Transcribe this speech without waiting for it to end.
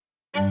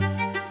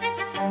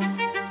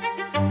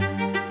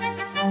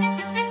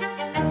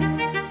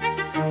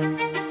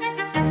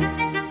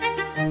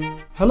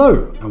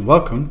Hello and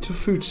welcome to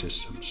Food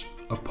Systems,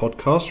 a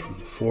podcast from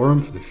the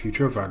Forum for the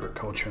Future of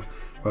Agriculture,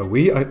 where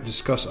we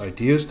discuss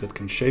ideas that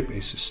can shape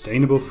a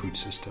sustainable food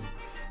system,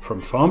 from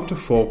farm to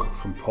fork,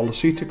 from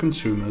policy to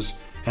consumers,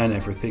 and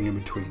everything in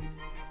between.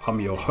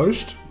 I'm your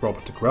host,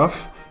 Robert de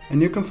Graaf,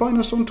 and you can find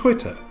us on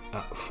Twitter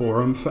at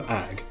Forum for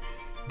Ag.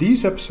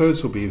 These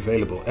episodes will be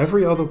available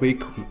every other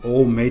week on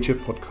all major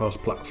podcast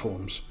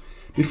platforms.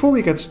 Before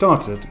we get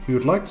started, we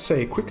would like to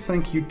say a quick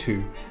thank you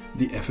to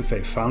the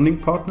FFA founding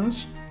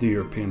partners, the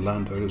European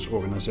Landowners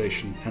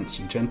Organization and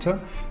Syngenta,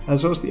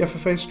 as well as the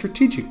FFA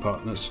strategic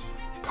partners,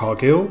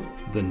 Cargill,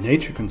 the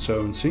Nature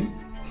Conservancy,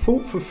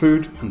 Thought for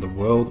Food and the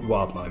World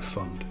Wildlife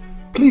Fund.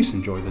 Please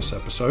enjoy this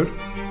episode.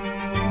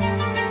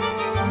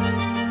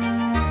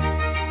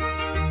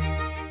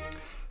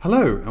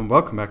 Hello and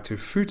welcome back to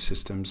Food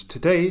Systems.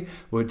 Today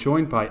we're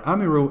joined by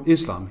Amirul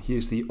Islam. He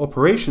is the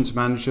Operations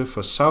Manager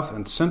for South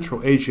and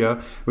Central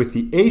Asia with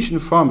the Asian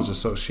Farmers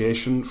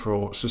Association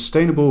for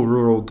Sustainable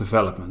Rural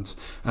Development.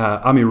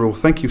 Amirul,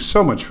 thank you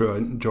so much for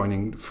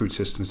joining Food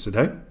Systems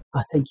today.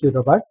 Thank you,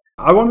 Robert.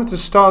 I wanted to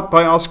start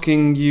by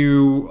asking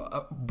you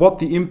what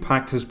the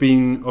impact has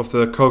been of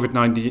the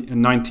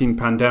COVID-19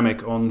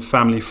 pandemic on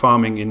family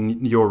farming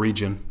in your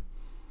region.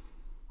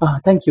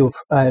 Thank you,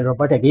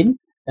 Robert, again.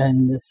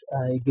 And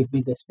give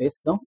me the space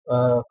now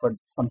for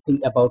something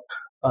about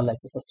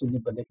like the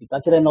sustainable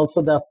agriculture and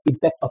also the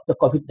impact of the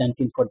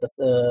COVID-19 for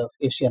the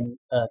Asian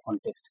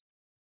context.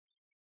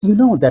 You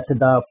know that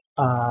the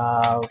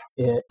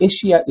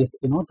Asia is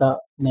the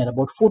near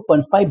about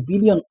 4.5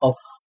 billion of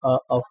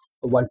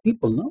world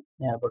people. No,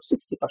 near about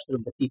 60%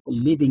 of the people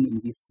living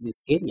in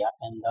this area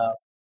and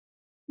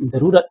in the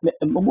rural,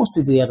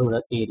 mostly they are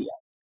rural area,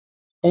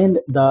 and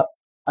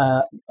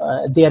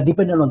they are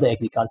dependent on the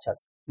agriculture.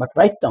 But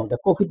right now, the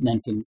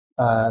COVID-19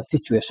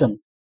 situation,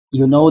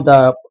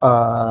 the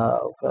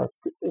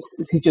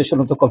situation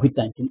of the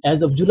COVID-19,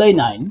 as of July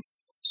 9,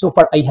 so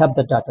far I have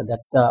the data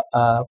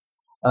that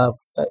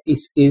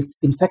is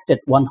infected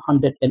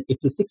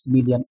 186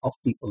 million of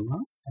people,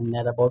 no? And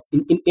they're about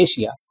in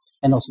Asia,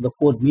 and also the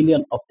 4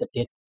 million of the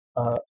death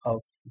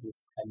of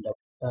this kind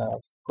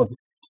of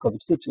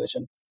COVID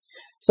situation.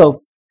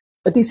 So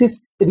this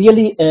is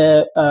really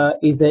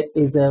is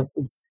a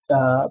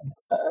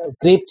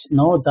great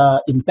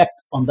the impact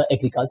on the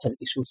agriculture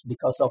issues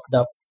because of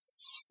the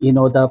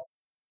the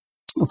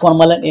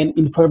formal and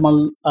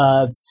informal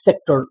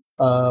sector,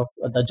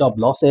 the job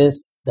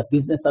losses, the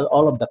business are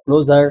all of the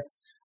closer,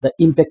 the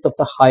impact of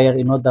the higher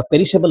the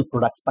perishable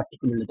products,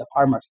 particularly the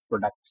farmers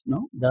products,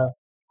 the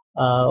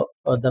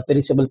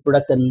perishable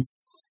products and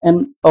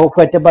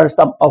whatever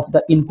some of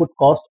the input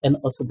cost and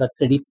also the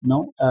credit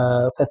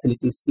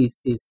facilities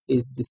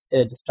is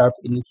disturbed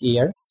in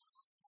here.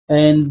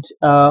 And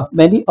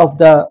many of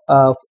the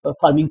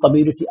farming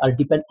community are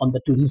dependent on the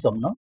tourism,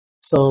 no?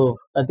 So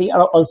they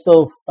are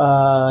also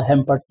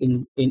hampered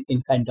in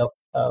kind of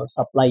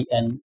supply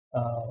and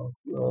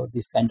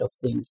these kind of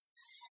things,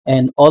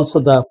 and also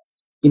the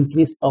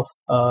increase of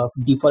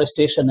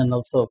deforestation and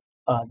also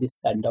this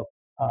kind of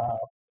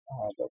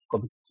the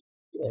COVID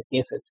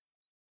cases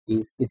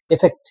is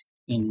effect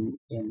in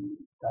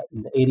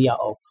the area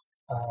of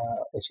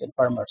Asian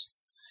farmers,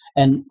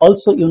 and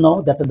also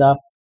that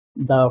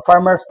the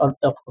farmers of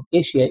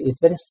Asia is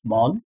very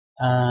small,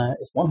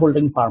 small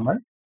holding farmer,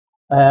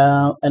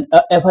 and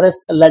average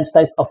land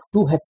size of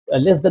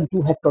less than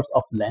 2 hectares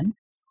of land.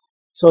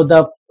 So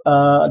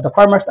the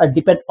farmers are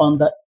dependent on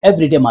the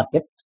everyday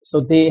market, so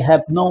they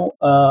have no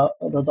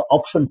the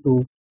option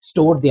to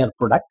store their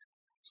product.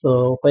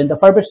 So when the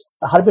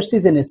harvest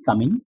season is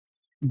coming,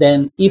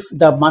 then if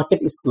the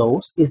market is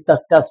closed, if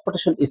the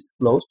transportation is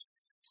closed,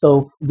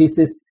 so this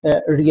is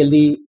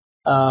really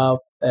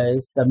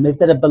is a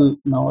miserable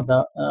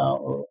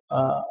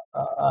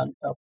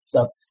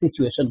the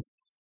situation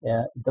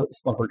the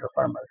smallholder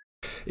farmer.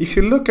 If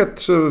you look at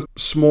sort of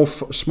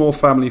small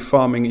family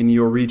farming in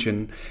your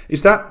region,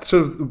 is that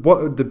sort of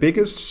what the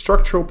biggest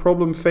structural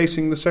problem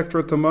facing the sector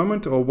at the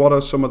moment, or what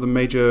are some of the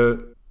major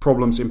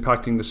problems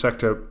impacting the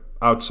sector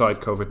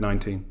outside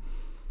COVID-19?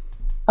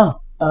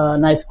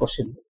 Nice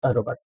question,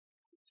 Robert.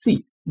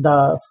 See,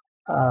 the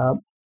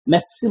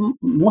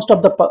most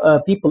of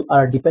the people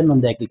are dependent on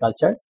the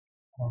agriculture.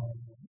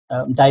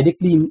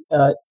 Directly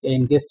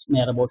engaged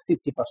near about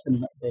 50%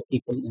 of the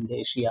people in the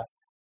Asia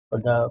for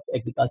the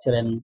agriculture,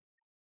 and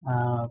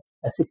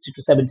 60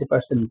 to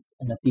 70%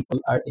 of the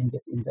people are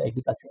engaged in the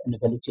agriculture and the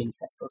value chain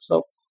sector.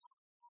 So,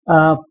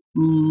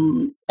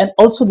 and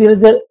also there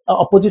is the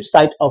opposite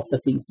side of the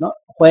things. No,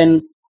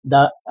 when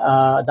the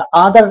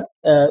other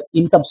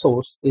income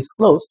source is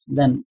closed,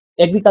 then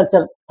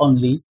agriculture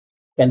only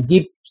can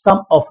give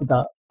some of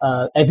the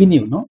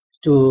avenue,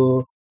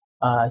 to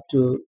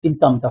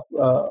income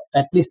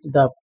at least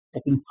the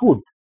taking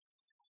food.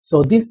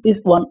 So this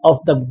is one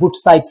of the good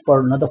side for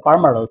another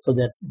farmer also,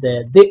 that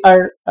they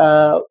are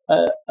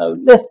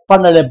less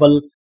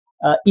vulnerable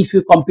if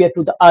you compare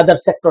to the other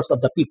sectors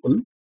of the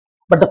people.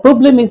 But the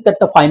problem is that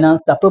the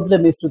finance. The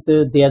problem is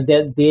they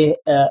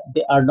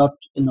are not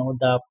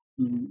the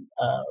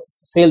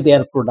sell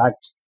their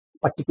products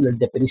particularly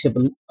the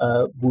perishable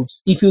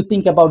goods. If you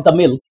think about the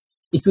milk,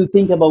 if you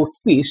think about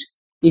fish,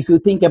 if you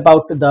think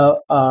about the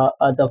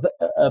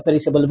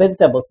perishable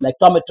vegetables like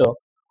tomato,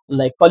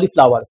 like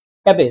cauliflower,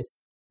 cabbage,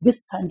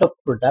 this kind of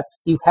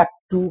products you have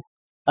to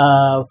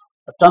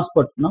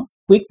transport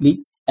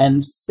quickly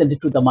and send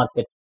it to the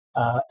market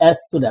as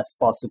soon as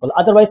possible.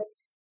 Otherwise,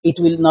 it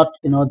will not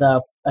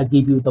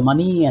give you the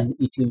money, and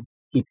it will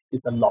give you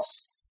the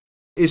loss.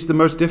 Is the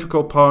most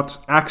difficult part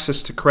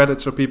access to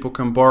credit so people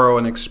can borrow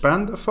and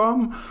expand the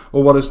farm?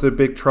 Or what is the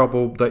big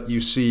trouble that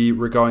you see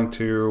regarding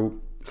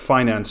to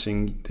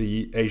financing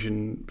the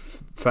Asian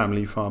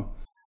family farm?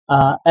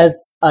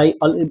 As I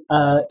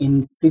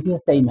in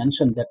previous I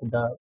mentioned that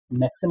the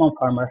maximum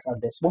farmers are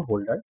the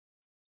smallholder,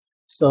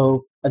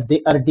 so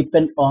they are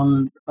depend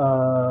on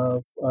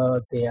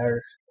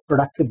their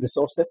productive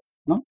resources,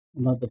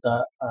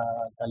 the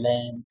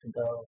land,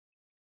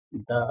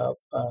 the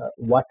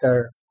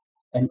water,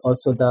 and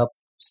also the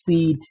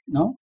seed,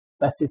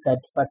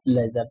 pesticide,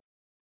 fertilizer.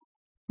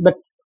 But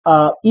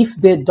if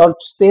they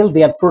don't sell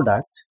their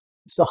product,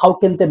 so how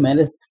can they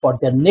manage for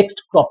their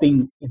next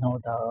cropping?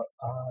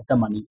 The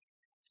money.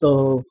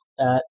 So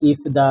if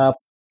the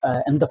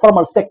in the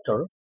formal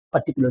sector,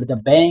 particularly the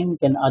bank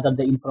and other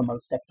the informal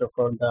sector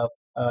for the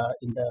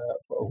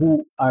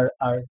who are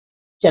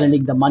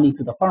channeling the money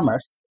to the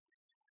farmers,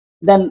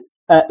 then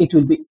it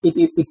will be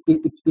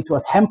it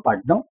was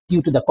hampered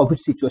due to the COVID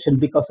situation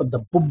because of the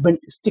movement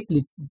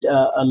strictly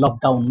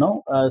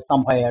lockdown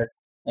somewhere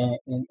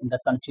in the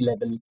country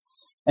level.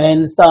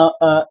 And so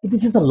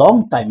this is a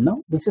long time.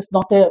 This is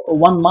not a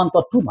 1 month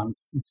or 2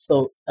 months.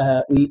 So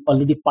we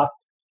already passed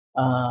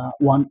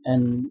 1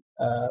 and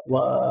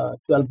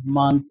 12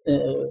 months,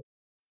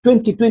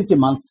 2020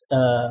 months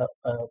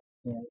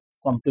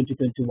from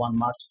 2021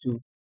 March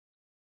to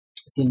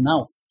till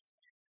now.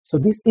 So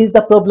this is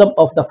the problem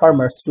of the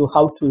farmers to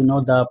how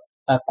to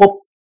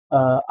cope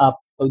up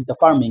with the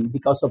farming,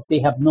 because of they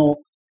have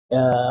no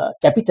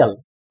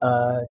capital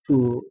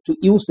to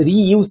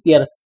reuse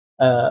their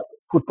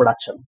food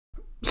production.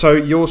 So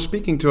you're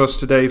speaking to us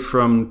today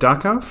from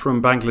Dhaka,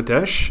 from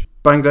Bangladesh.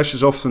 Bangladesh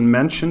is often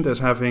mentioned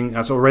as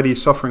already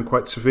suffering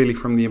quite severely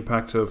from the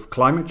impact of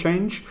climate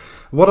change.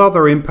 What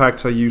other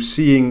impacts are you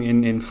seeing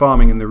in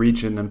farming in the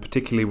region, and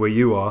particularly where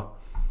you are?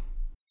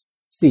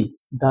 See,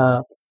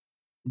 that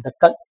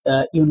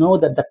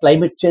the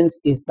climate change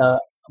is the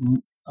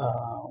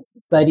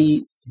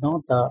very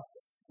the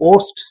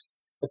worst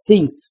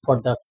things for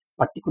the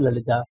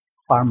particularly the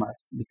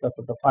farmers, because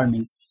of the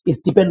farming is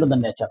depend on the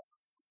nature.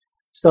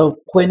 So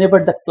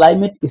whenever the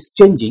climate is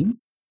changing,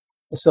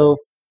 so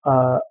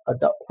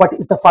what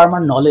is the farmer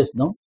knowledge?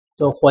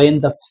 So when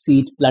the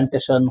seed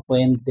plantation,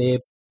 when they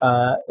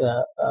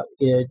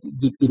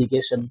give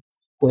irrigation,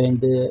 when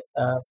they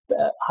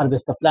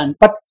harvest the plant,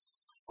 but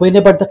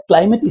whenever the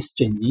climate is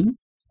changing,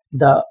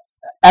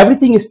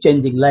 everything is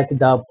changing, like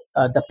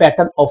the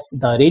pattern of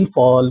the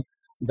rainfall,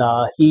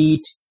 the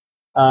heat,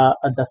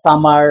 the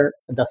summer,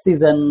 the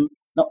season.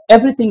 Now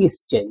everything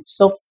is changed.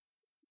 So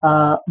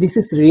this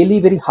is really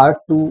very hard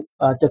to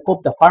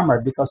cope the farmer,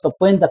 because of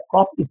when the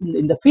crop is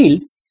in the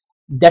field,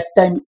 that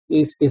time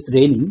is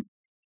raining,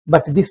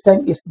 but this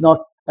time is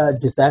not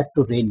desired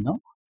to rain.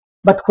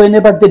 But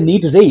whenever they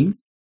need rain,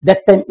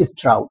 that time is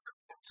drought.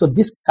 So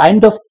this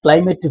kind of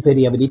climate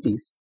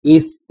variabilities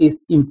is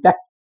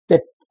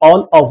impacted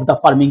all of the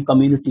farming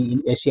community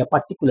in Asia,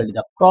 particularly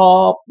the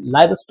crop,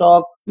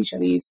 livestock,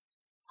 fisheries,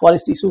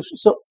 forest issues.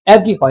 So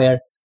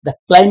everywhere the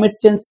climate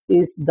change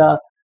is the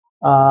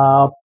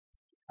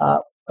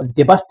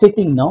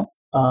devastating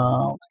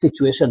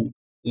situation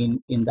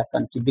in the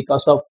country,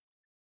 because of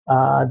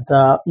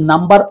the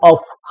number of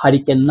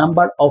hurricane,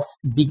 number of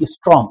big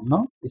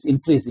storm is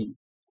increasing,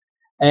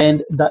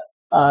 and the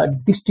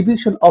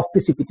distribution of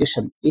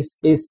precipitation is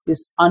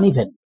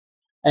uneven,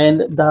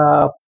 and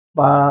the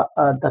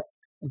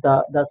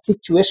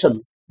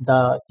situation,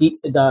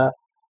 the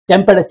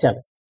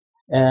temperature,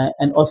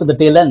 and also the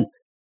day length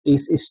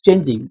is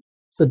changing.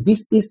 So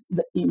this is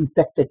the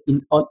impacted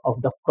in all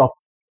of the crop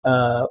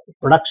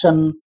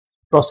production,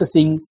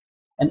 processing,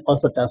 and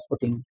also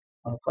transporting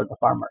for the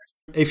farmers.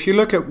 If you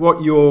look at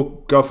what your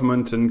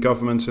government and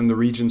governments in the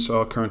regions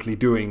are currently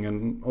doing,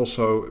 and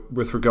also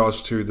with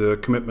regards to the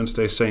commitments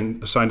they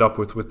signed up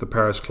with the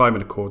Paris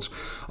Climate Accords,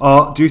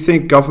 do you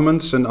think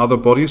governments and other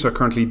bodies are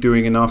currently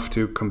doing enough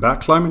to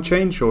combat climate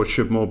change, or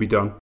should more be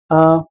done?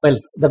 Well,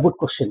 the good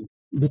question.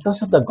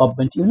 Because of the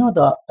government,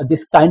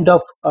 this kind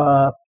of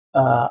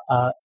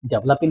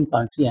developing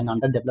country and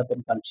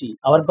underdeveloping country,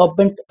 our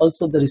government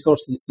also the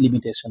resource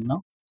limitation.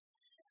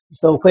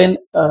 So when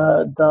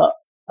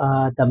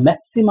the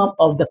maximum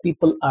of the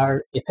people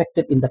are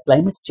affected in the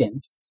climate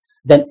change,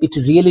 then it's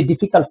really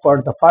difficult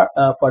for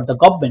the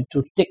government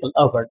to tackle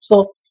over.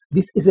 So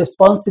this is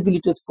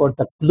responsibility for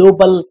the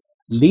global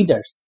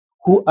leaders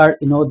who are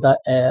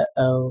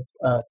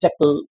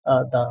tackle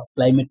the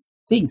climate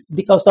things,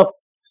 because of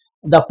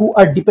the who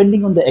are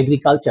depending on the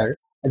agriculture.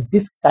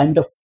 This kind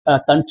of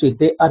country,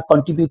 they are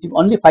contributing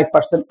only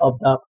 5% of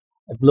the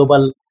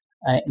global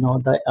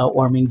the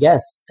warming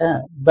gas,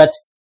 but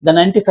the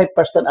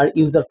 95% are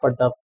user for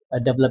the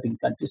developing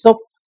country.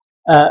 So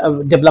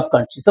developed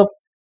country. So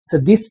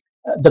this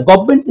the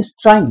government is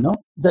trying. No,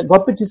 the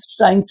government is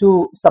trying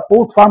to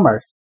support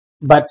farmers,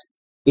 but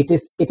it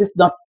is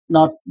not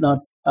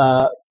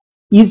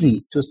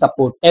easy to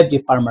support every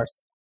farmers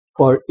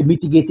for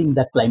mitigating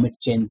the climate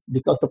change,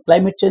 because the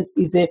climate change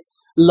is a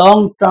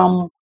long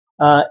term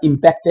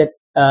impacted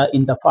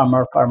in the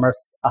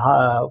farmers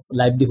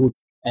livelihood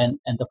and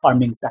the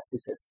farming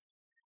practices.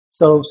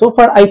 So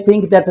far I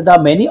think that the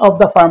many of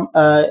the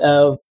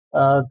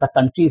the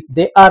countries,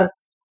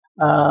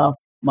 uh,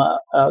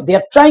 they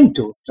are trying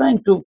to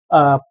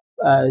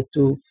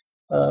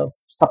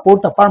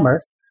support the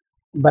farmer,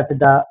 but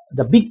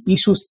the big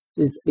issues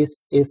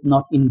is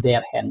not in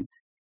their hand.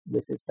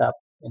 This is the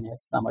in a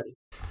summary.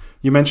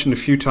 You mentioned a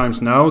few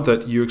times now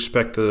that you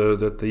expect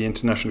that the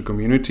international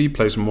community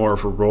plays more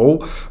of a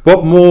role.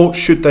 What more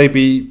should they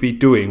be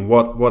doing?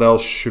 What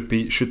else should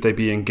they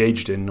be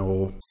engaged in?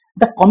 Or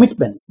The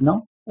commitment,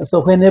 no. So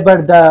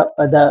whenever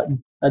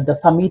the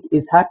summit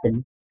is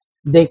happened,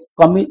 they did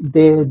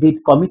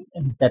commit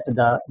that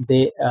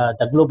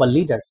the global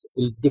leaders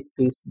will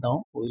decrease,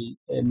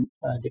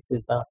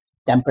 decrease the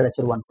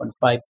temperature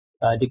 1.5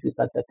 degrees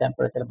Celsius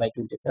temperature by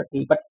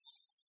 2030. But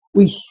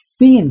we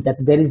seen that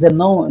there is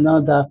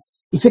the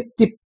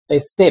effective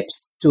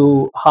steps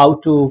to how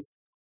to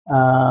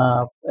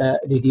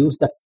reduce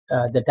the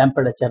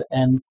temperature,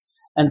 and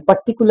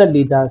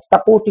particularly the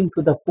supporting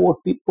to the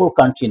poor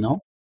country,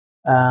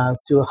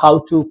 to how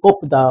to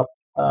cope the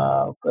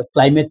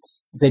climate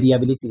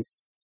variabilities.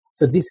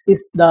 So this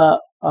is the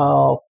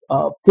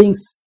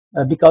things,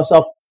 because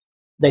of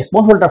the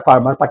smallholder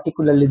farmer,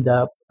 particularly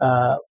the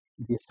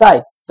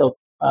site. So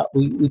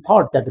we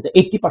thought that the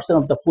 80%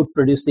 of the food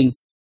producing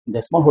the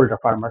smallholder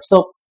farmer.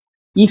 So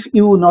if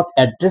you not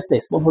address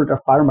the smallholder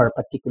farmer,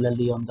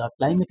 particularly on the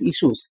climate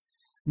issues,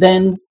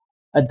 then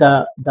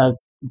the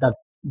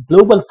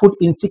global food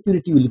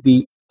insecurity will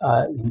be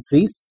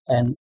increased,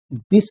 and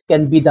this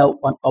can be the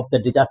one of the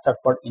disaster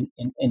for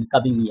in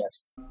coming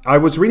years. I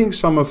was reading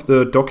some of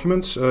the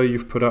documents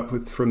you've put up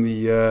with from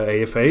the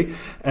AFA,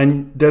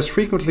 and there's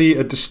frequently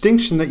a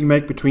distinction that you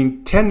make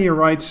between tenure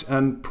rights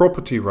and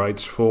property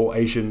rights for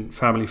Asian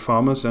family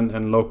farmers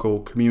and local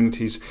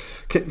communities.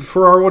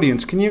 For our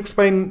audience, can you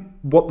explain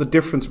what the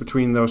difference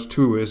between those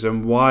two is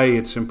and why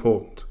it's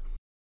important?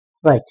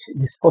 Right.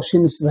 This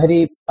question is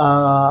very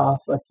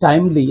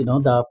timely.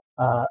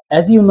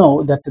 As you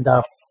know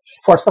that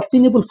for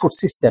sustainable food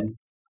system,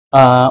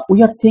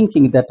 we are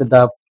thinking that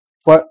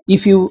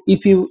if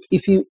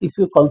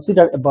you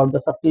consider about the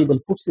sustainable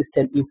food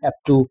system, you have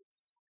to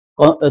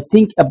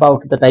think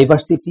about the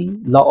diversity,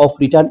 law of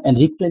return, and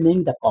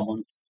reclaiming the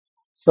commons.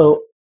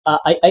 So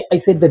I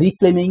said the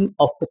reclaiming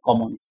of the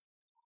commons,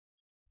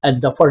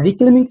 and for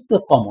reclaiming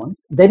the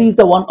commons, there is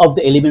one of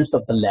the elements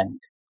of the land.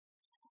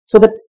 So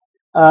that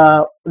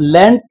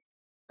land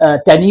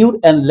tenure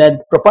and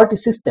land property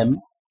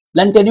system.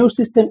 Land tenure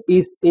system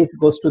is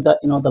goes to the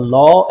the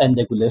law and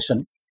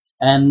regulation,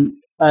 and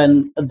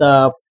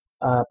the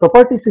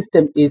property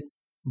system is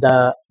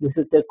this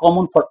is the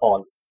common for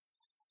all.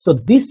 So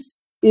this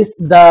is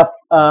the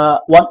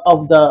one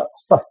of the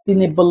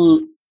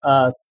sustainable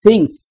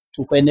things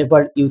to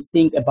whenever you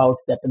think about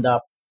that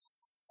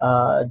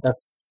the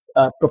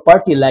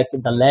property, like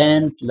the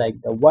land, like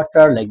the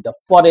water, like the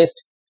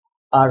forest,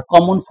 are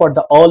common for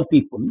the all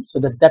people. So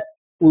that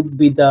would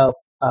be the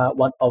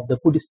one of the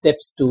good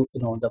steps to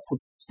the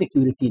food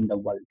security in the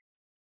world.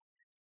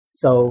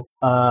 So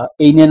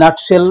in a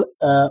nutshell,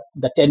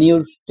 the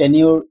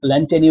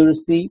land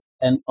tenuracy,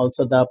 and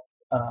also the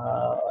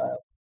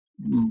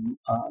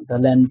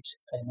land,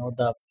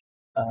 the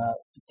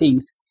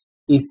things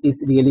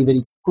is really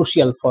very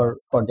crucial for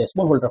the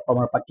smallholder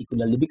farmer,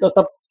 particularly because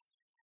of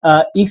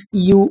if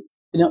you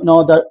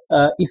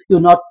if you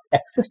not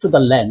access to the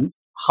land,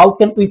 how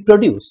can we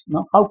produce?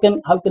 No, how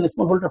can a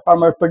smallholder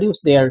farmer produce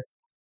there?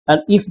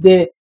 And if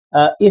the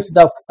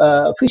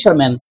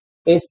fisherman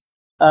is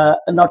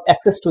not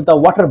access to the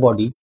water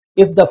body,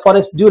 if the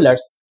forest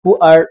dwellers who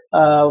are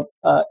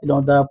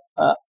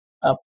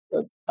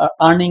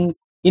earning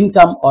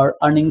income or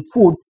earning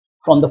food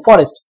from the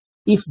forest,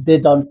 if they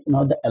don't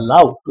they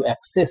allow to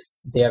access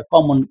their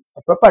common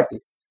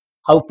properties,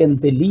 how can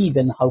they live,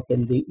 and how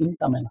can they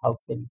income, and how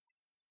can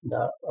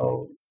the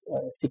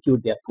secure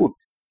their food?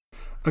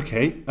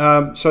 Okay,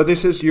 so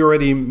this is, you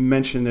already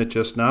mentioned it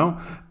just now.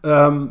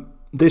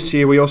 This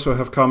year we also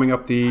have coming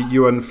up the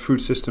UN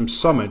Food Systems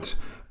Summit.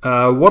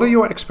 What are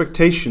your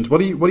expectations?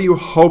 What do you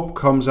hope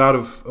comes out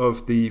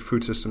of the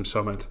Food Systems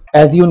Summit?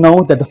 As you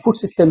know, that the Food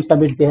Systems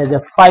Summit, there has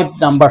 5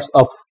 numbers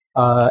of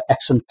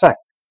action track.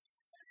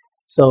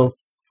 So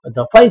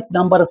the 5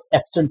 number of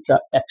action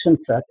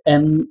track,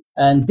 and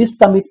this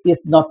summit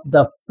is not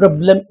the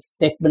problem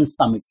statement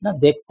summit. No?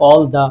 They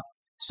call the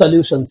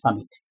solution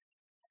summit.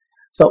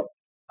 So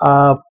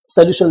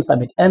solution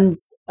summit, and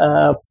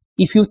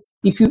if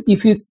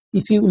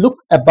you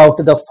look about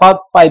the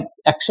 5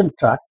 action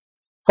track,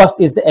 first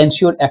is the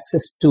ensure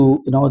access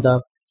to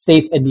the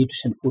safe and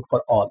nutrition food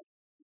for all.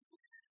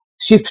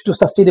 shift to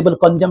sustainable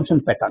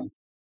consumption pattern,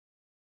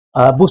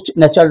 boost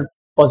nature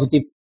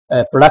positive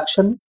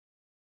production,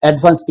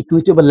 advance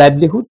equitable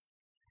livelihood,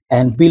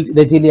 and build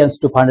resilience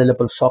to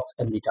vulnerable shocks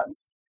and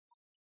returns.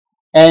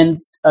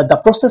 And the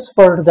process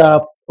for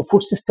the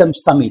food system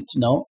summit,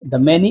 the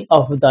many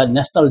of the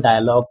national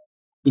dialogue,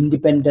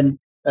 independent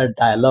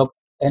dialogue,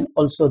 and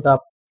also the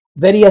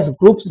various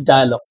groups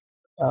dialogue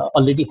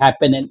already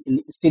happen and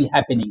still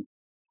happening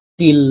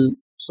till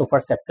so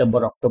far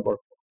September, October,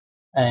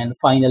 and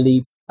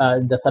finally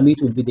the summit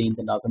will be there in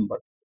the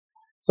November.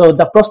 So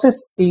the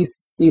process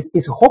is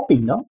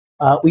hoping,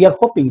 we are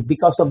hoping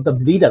because of the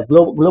leader,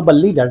 global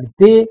leader,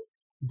 they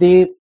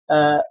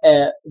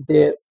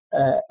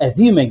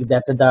assuming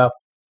that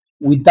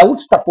without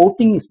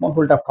supporting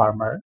smallholder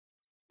farmer,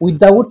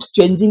 without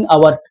changing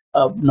our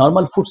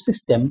normal food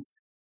system,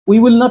 we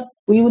will not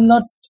live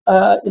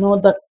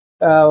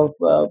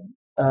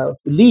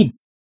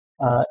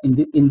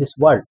in this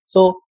world.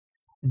 So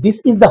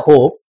this is the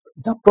hope.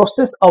 The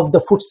process of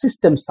the food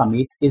system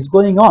summit is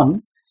going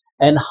on,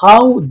 and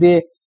how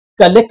they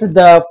collect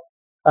the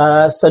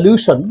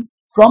solution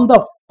from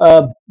the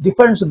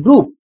different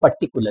group,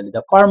 particularly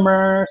the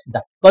farmers,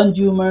 the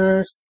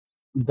consumers,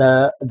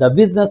 the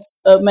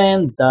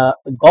businessmen, the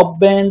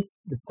government,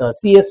 the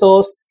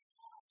CSOs.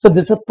 So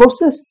this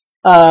process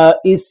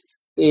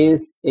is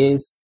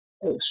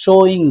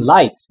showing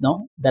lights,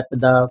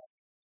 that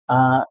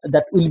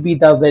that will be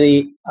the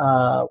very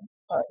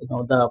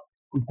the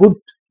good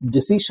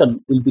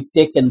decision will be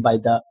taken by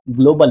the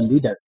global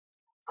leader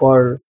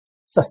for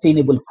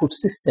sustainable food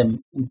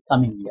system in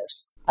coming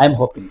years. I'm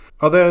hoping.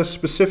 Are there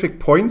specific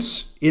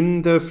points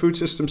in the Food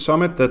System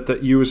Summit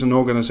that you as an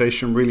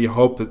organization really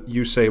hope that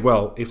you say,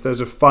 well, if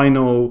there's a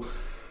final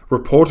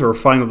report or a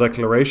final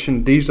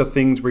declaration, these are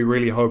things we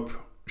really hope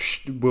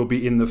will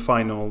be in the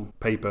final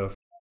paper?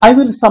 I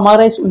will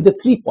summarize with the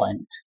 3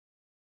 points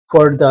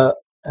for the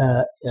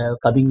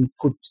coming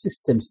Food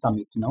System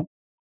Summit.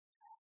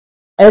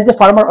 As a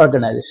farmer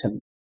organization,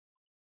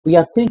 we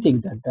are thinking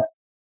that the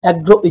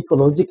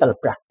agroecological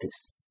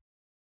practice,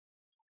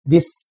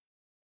 this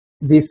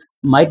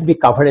might be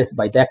covered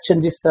by the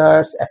action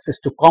research, access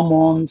to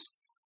commons,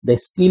 the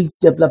skill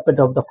development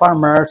of the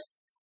farmers,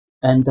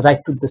 and the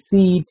right to the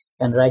seed,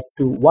 and right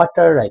to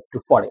water, right to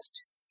forest,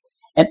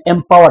 and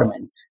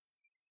empowerment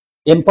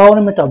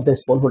of the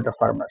smallholder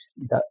farmers,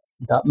 the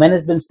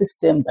management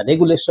system, the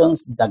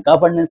regulations, the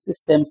governance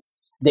systems,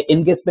 the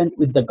engagement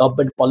with the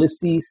government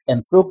policies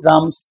and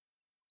programs,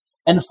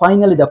 and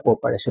finally the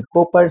cooperation.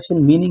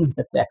 Cooperation meaning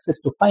that the access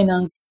to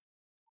finance,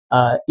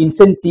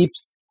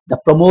 incentives, the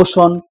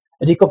promotion,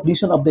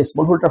 recognition of the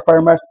smallholder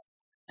farmers,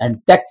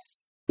 and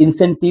tax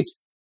incentives.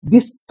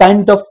 This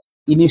kind of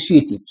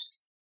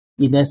initiatives,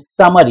 in a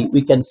summary,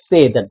 we can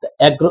say that the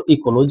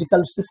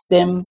agroecological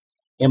system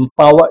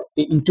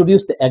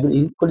introduce the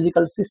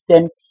agroecological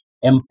system,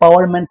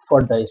 empowerment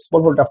for the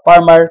smallholder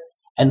farmer,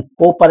 and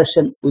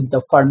cooperation with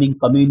the farming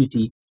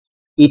community.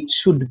 It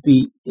should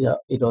be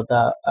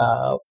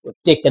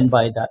taken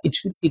by the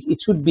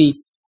it should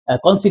be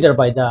considered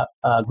by the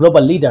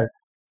global leader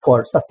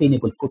for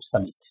sustainable food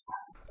summit.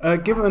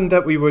 Given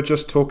that we were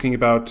just talking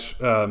about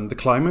the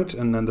climate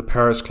and then the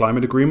Paris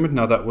Climate Agreement,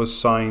 now that was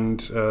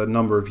signed a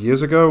number of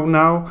years ago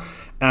now,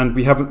 and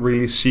we haven't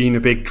really seen a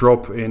big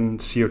drop in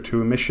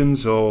CO2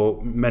 emissions,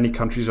 or many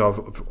countries are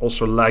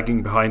also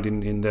lagging behind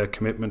in their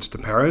commitments to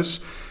Paris.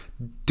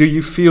 Do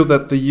you feel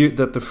that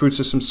the Food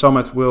System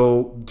Summit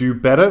will do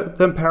better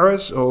than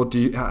Paris, or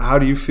how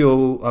do you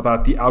feel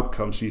about the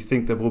outcomes? Do you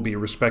think that will be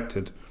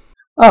respected?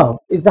 Oh,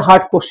 it's a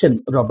hard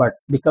question, Robert,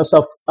 because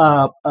of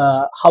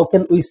how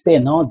can we say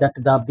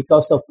that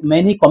because of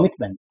many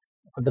commitments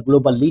for the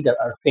global leader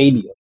are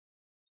failure.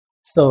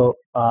 So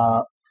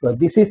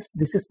this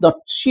is not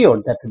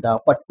sure that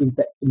what is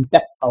the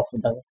impact of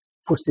the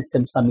Food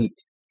System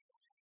Summit.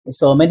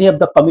 So many of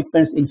the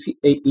commitments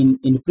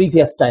in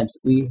previous times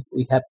we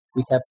have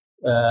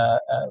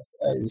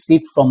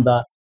received from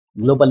the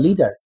global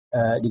leader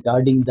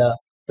regarding the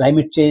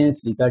climate change,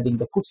 regarding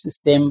the food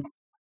system,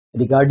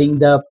 regarding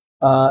the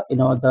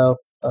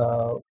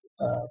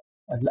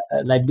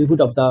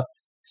livelihood of the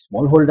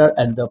smallholder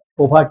and the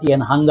poverty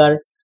and hunger.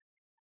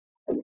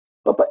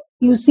 But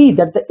you see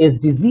that the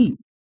SDG.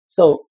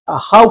 So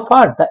how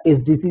far the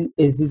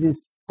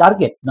SDGs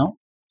target now?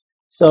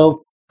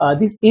 So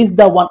this is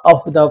the one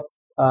of the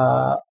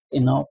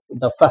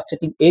the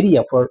frustrating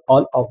area for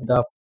all of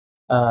the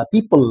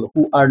people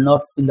who are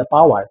not in the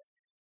power.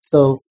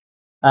 So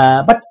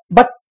but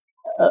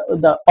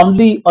the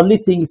only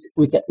thing is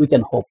we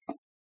can hope,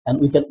 and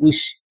we can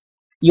wish.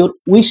 Your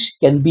wish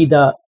can be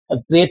the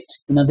great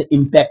the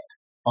impact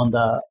on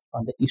the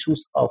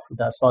issues of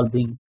the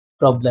solving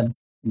problem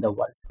in the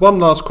world. One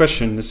last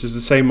question. This is the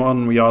same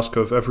one we ask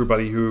of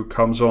everybody who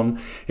comes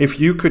on. If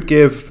you could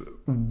give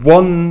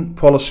one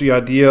policy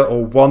idea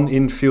or one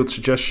in-field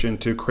suggestion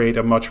to create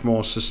a much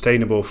more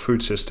sustainable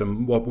food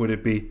system, what would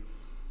it be?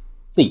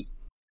 See,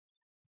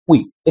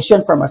 we,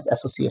 Asian Farmers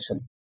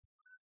Association,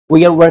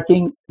 we are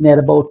working near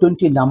about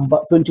 22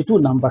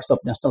 numbers of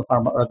national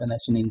farmer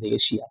organization in the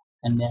Asia.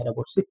 and near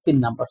about 16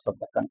 numbers of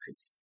the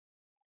countries.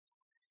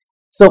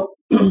 So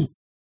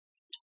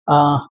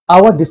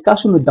our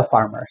discussion with the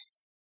farmers.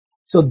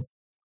 So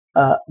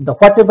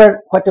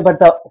whatever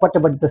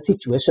the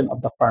situation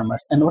of the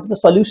farmers and what the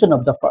solution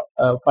of the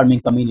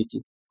farming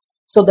community,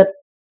 so that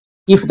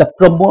if the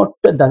promote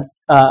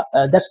that's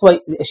why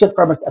the Asian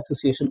Farmers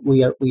Association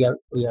we are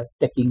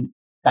taking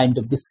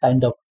this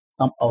kind of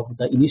some of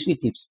the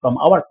initiatives from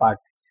our part,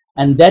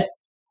 and that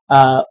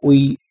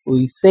we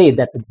say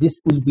that this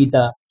will be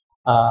the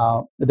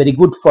very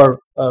good for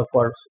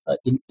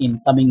in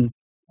coming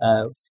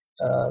the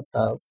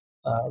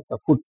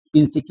food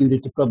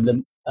insecurity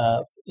problem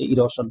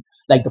erosion,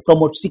 like the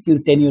promote secure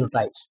tenure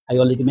rights I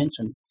already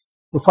mentioned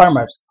to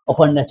farmers of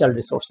our natural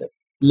resources,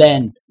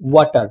 land,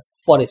 water,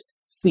 forest,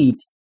 seed.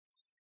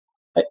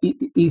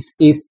 Is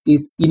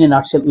in a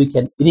nutshell we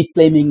can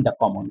reclaiming the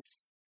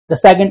commons. The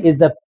second is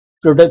the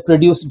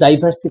produce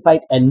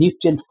diversified and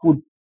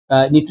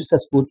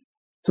nutritious food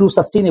through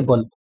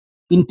sustainable,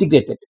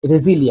 integrated,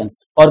 resilient,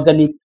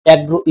 organic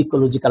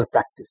agroecological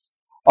practice,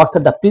 or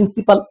the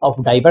principle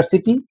of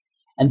diversity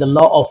and the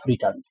law of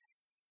returns.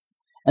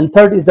 And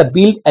third is the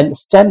build and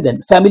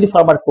strengthen family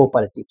farmer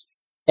cooperatives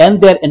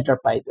and their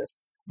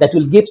enterprises that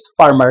will give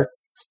farmer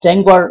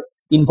stronger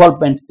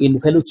involvement in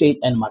value chain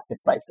and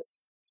market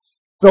prices.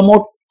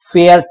 Promote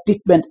fair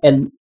treatment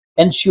and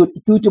ensure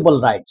equitable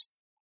rights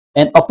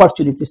and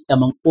opportunities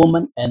among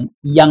women and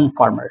young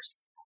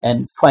farmers.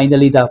 And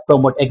finally, the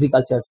promote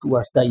agriculture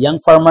towards the young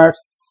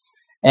farmers,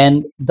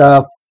 and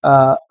the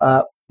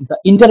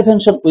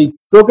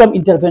program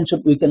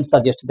intervention we can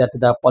suggest that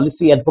the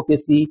policy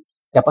advocacy,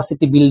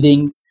 capacity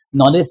building,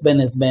 knowledge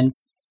management,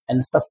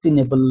 and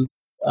sustainability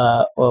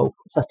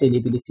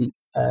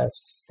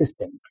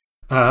system.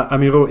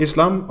 Amirul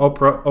Islam,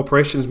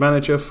 Operations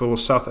Manager for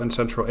South and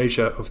Central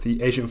Asia of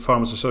the Asian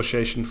Farmers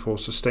Association for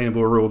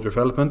Sustainable Rural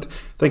Development.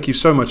 Thank you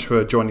so much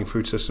for joining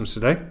Food Systems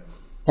today.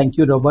 Thank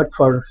you, Robert,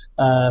 for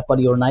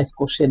your nice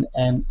question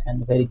and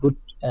very good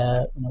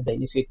the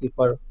initiative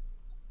for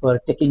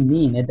taking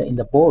me in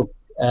the board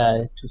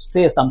to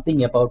say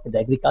something about the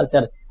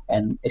agriculture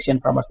and Asian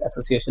Farmers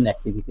Association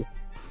activities.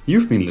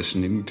 You've been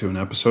listening to an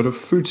episode of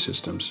Food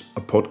Systems,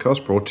 a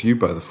podcast brought to you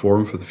by the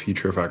Forum for the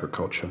Future of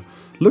Agriculture.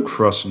 Look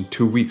for us in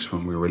 2 weeks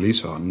when we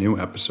release our new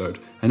episode.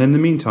 And in the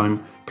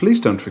meantime, please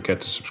don't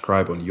forget to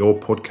subscribe on your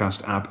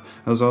podcast app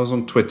as well as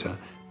on Twitter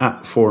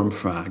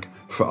 @ForumFag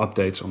for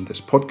updates on this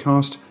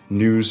podcast,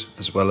 news,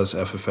 as well as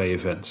FFA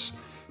events.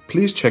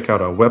 Please check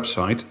out our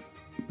website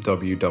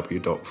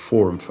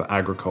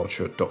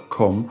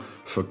www.forumforagriculture.com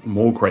for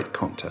more great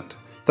content.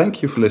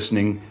 Thank you for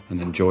listening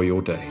and enjoy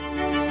your day.